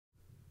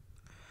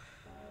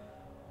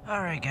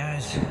Alright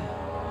guys,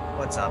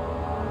 what's up?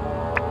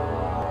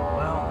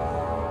 Well,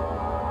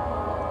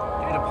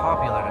 due to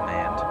popular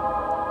demand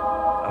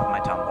of my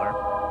Tumblr,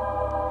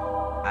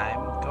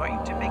 I'm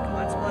going to make a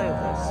Let's Play of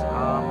this.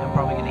 You're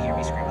probably going to hear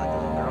me scream like a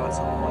little girl at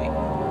some point.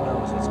 Who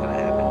knows what's going to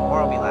happen? Or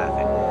I'll be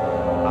laughing.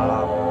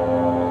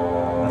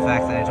 The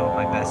fact that I told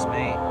my best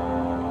mate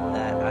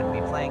that I'd be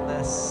playing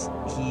this,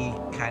 he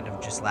kind of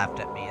just laughed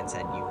at me and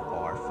said, "You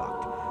are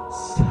fucked."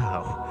 So,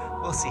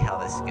 we'll see how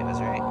this goes,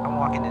 right? I'm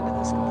walking into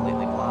this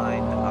completely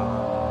blind.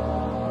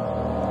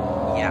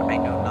 Yeah, I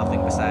know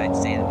nothing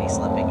besides sanity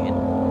slipping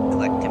and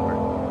collect timber.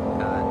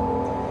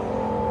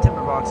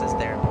 Timber boxes,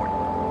 they're important.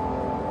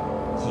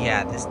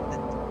 Yeah, this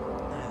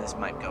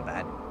might go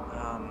bad.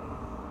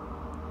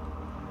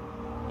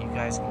 You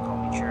guys can call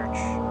me Church.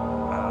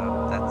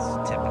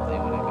 That's typically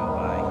what I go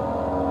by.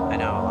 I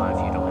know a lot of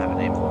you don't have a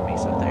name for me,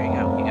 so there you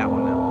go. You got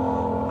one now.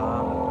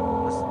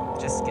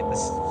 Let's just get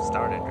this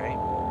started, right?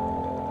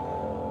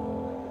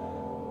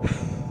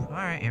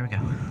 Alright, here we go.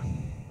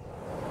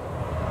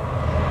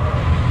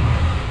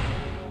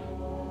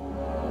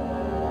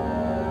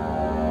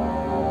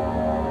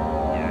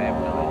 Yeah, I have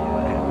no idea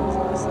what happens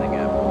in this thing.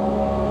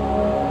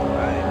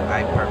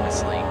 I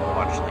purposely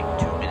watched like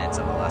 2 minutes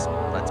of the Let's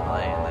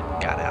Play and then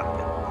got out of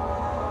it.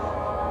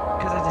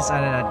 Because I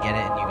decided I'd get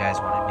it and you guys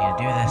wanted me to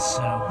do this,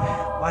 so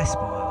why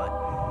spoil it?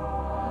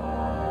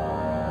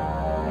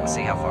 Let's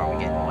see how far we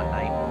get in one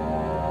night.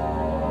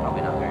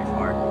 Probably not very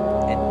far.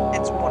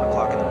 It's 1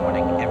 o'clock in the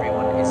morning.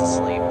 Everyone is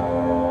asleep.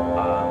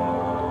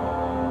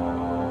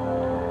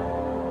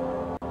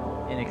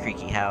 In a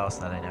creaky house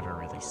that I never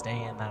really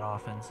stay in that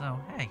often. So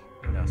hey,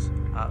 who knows?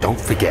 Don't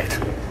forget,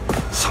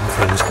 some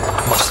things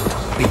mustn't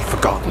be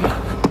forgotten.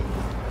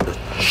 The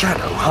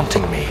shadow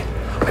hunting me.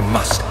 I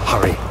must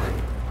hurry.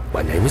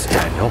 My name is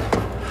Daniel.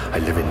 I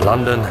live in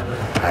London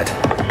at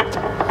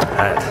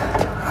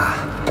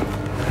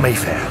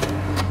Mayfair.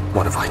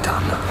 What have I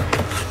done?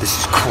 This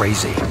is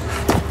crazy.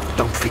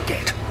 Don't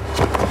forget.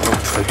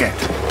 Don't forget.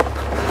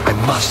 I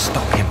must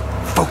stop him.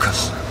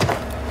 Focus.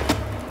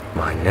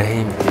 My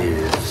name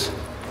is...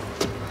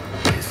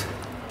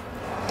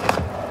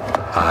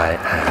 I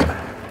am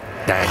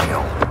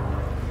Daniel.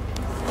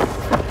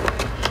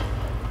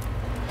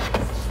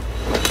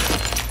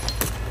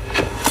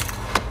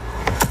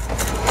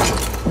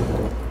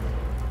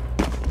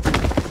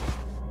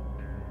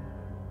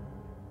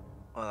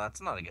 Well,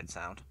 that's not a good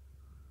sound.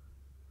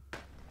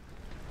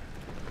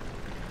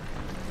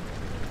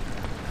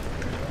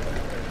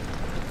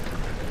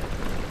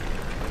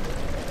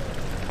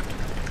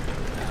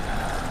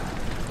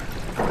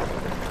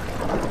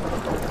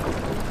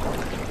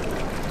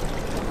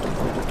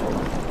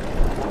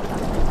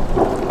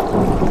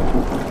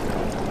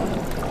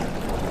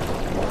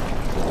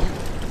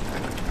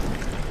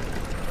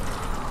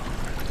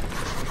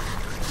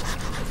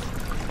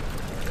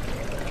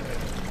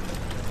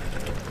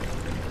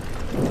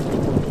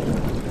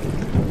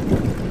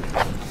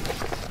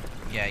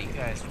 Yeah, you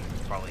guys will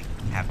probably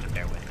have to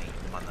bear with me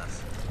on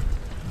this.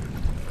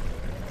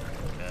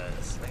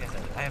 Because, like I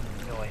said, I have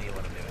no idea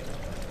what I'm doing.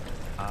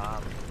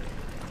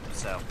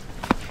 So,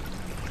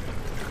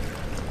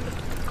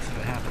 we'll see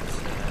what happens.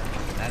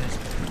 That is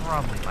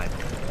probably my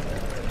fault.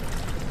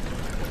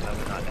 I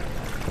would not doubt that.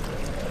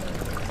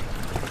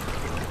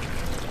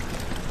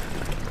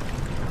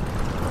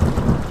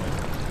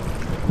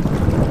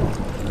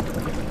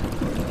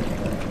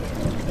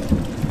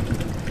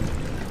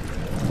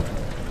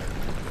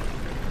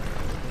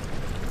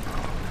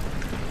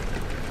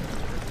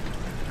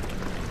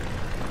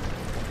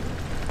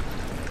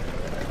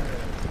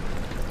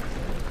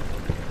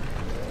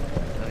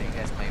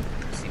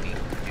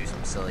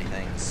 Silly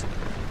things.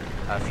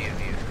 A few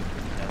of you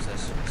knows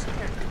this.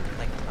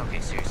 Like, okay,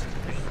 seriously,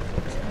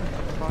 there's a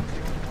box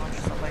you want to watch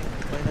somebody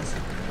play this?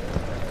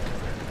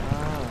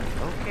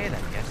 Okay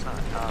then, guess not.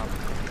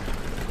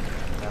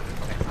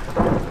 Okay.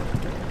 But,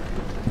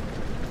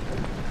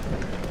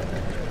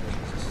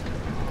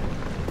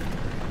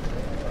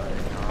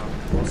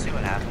 we'll see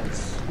what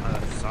happens.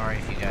 Sorry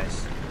if you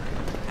guys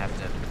have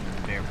to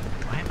bear...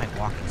 Why am I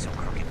walking so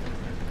crooked?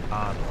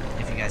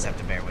 If you guys have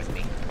to bear with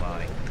me while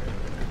I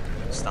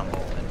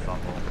stumble and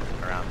fumble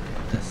around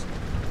this.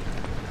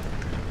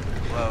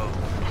 Whoa.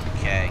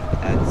 Okay,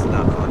 that's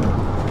not fun.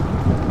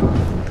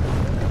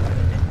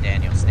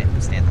 Daniel, stand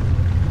there,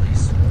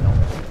 please. No.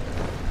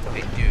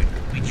 Okay, dude,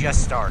 we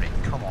just started.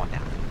 Come on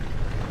now.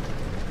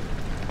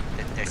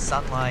 There's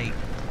sunlight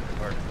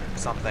or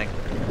something.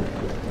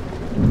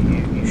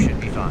 You should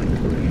be fine.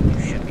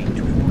 You should be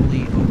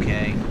totally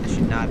okay. This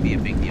should not be a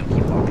big deal.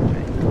 Keep walking away.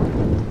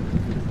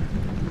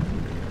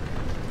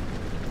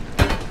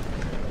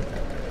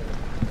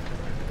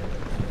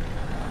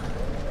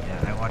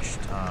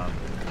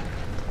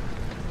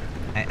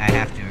 I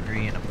have to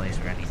agree, in a place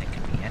where anything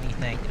can be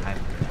anything,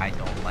 I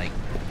don't like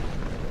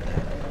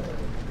that.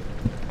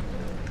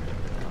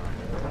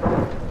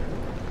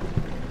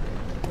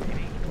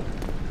 Maybe.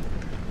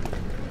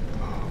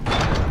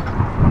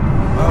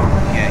 Oh,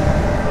 okay.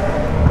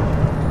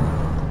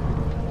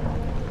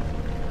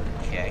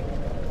 Okay.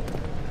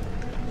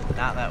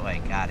 Not that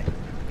way. Got it.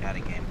 Got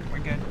it, game. We're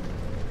good.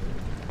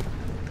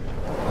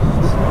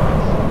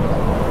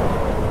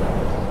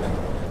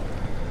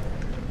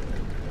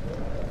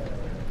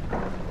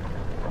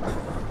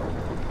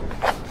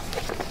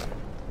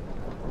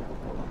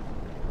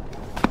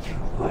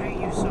 Why are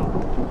you so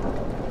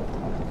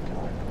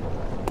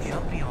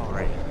jumpy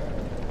already?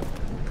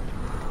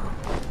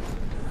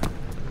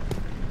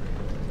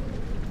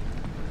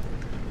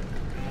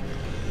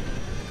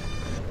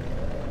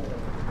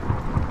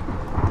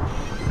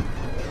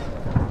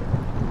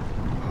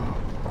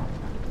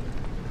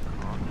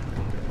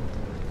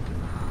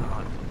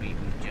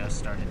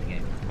 Started the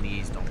game.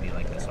 Please don't be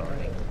like this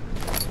already.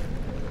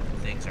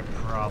 Things are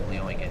probably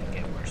only going to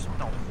get worse.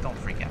 Don't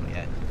freak out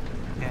yet.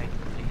 Okay,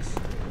 please.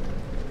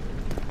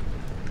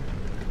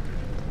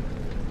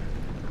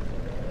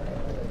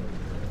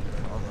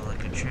 Follow the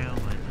liquid trail,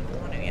 but I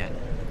don't want to yet.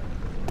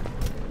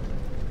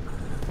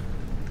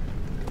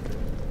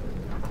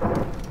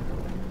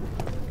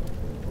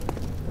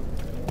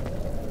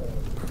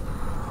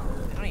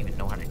 I don't even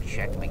know how to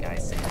check my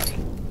guy's sanity.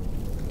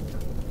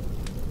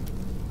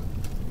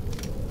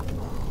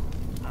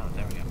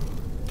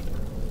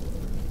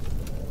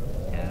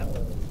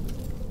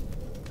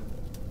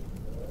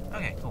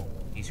 Okay, cool.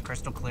 He's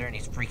crystal clear and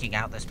he's freaking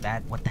out this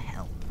bad. What the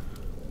hell?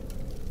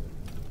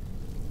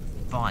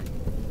 Fun.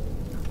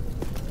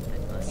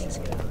 Let's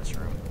just get out of this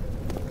room.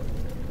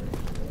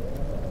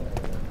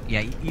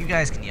 Yeah, you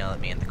guys can yell at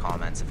me in the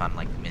comments if I'm,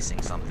 like,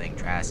 missing something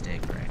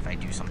drastic or if I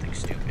do something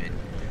stupid.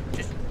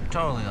 Just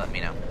totally let me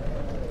know.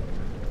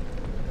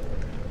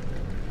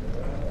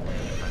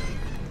 My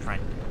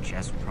friend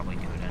Jess will probably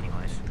do it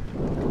anyways.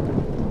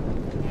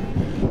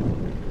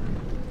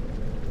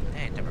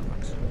 Hey, different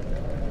ones.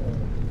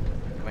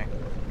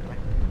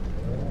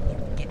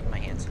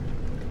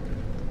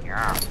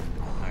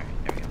 Alright,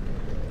 there we go.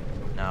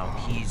 Now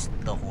he's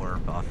the horror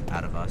buff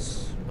out of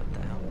us. What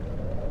the hell?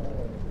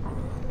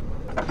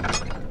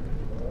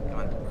 Come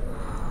on.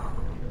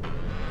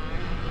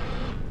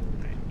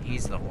 Alright,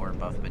 he's the horror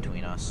buff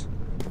between us.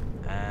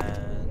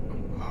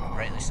 And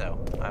rightly so.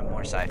 I'm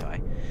more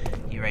sci-fi.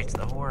 He writes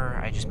the horror,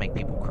 I just make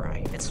people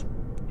cry. It's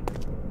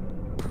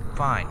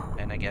fine.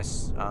 And I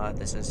guess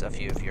this is a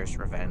few of yours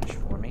revenge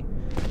for me.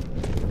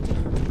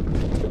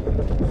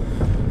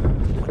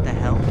 What the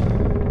hell?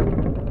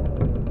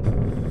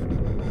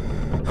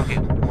 Okay,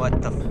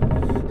 what the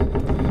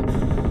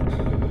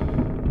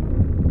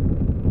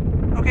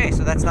Okay,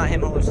 so that's not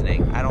him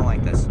hallucinating. I don't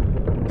like this.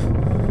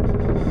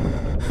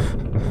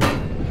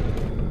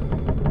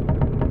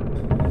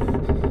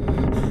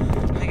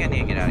 I think I need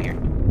to get out of here.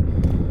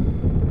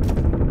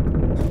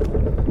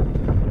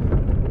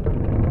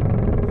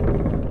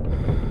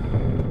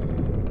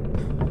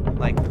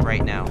 Like,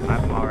 right now.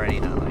 I'm already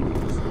not liking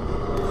this.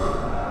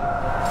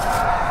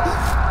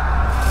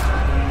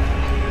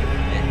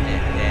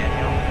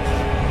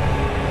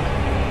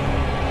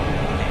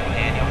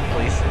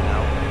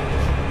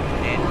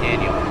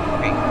 Daniel,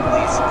 okay,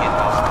 please get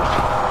off.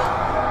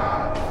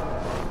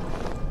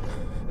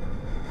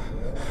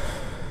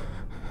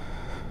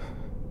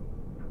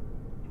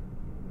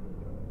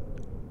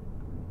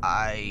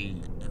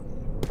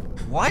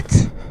 What?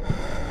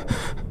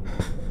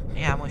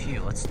 Yeah, I'm with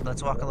you.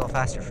 Let's walk a little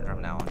faster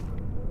from now on.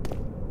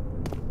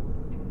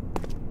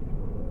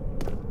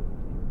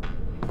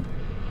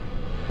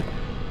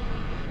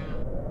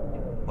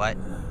 What?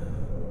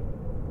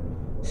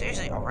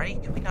 Seriously, already?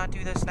 Can we not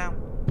do this now?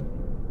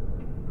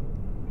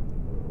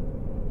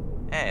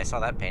 Hey, I saw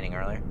that painting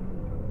earlier.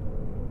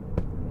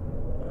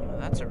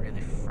 That's a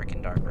really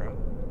freaking dark room.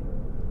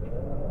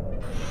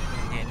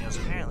 Daniel's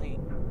apparently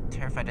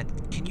terrified at...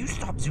 Can you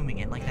stop zooming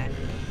in like that?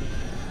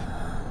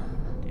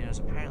 Daniel's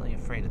apparently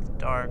afraid of the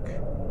dark.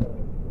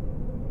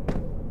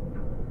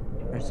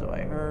 Or so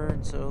I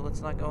heard, so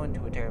let's not go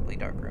into a terribly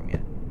dark room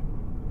yet.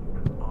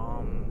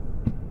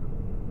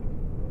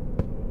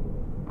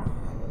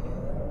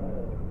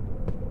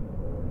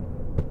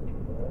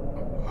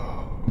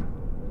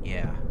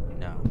 Yeah,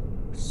 no.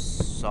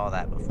 Saw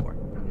that before.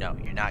 No,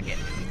 you're not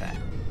getting me with that.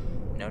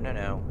 No, no,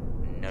 no.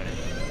 No, no,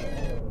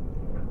 no.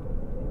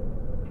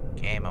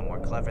 Game, I'm more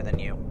clever than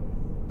you.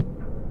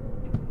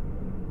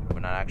 We're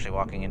not actually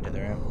walking into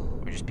the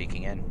room. We're just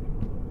peeking in.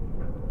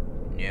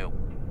 No.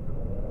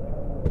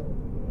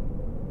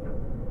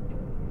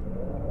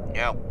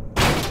 No.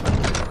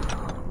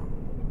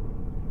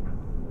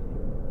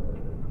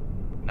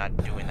 Not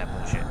doing that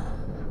bullshit.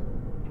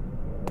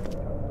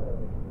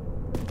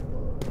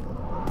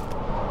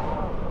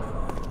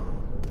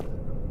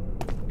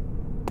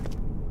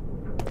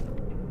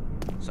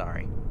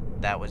 Sorry.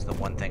 That was the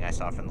one thing I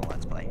saw from the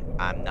Let's Play.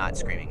 I'm not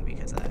screaming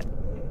because of that.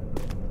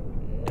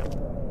 Nope.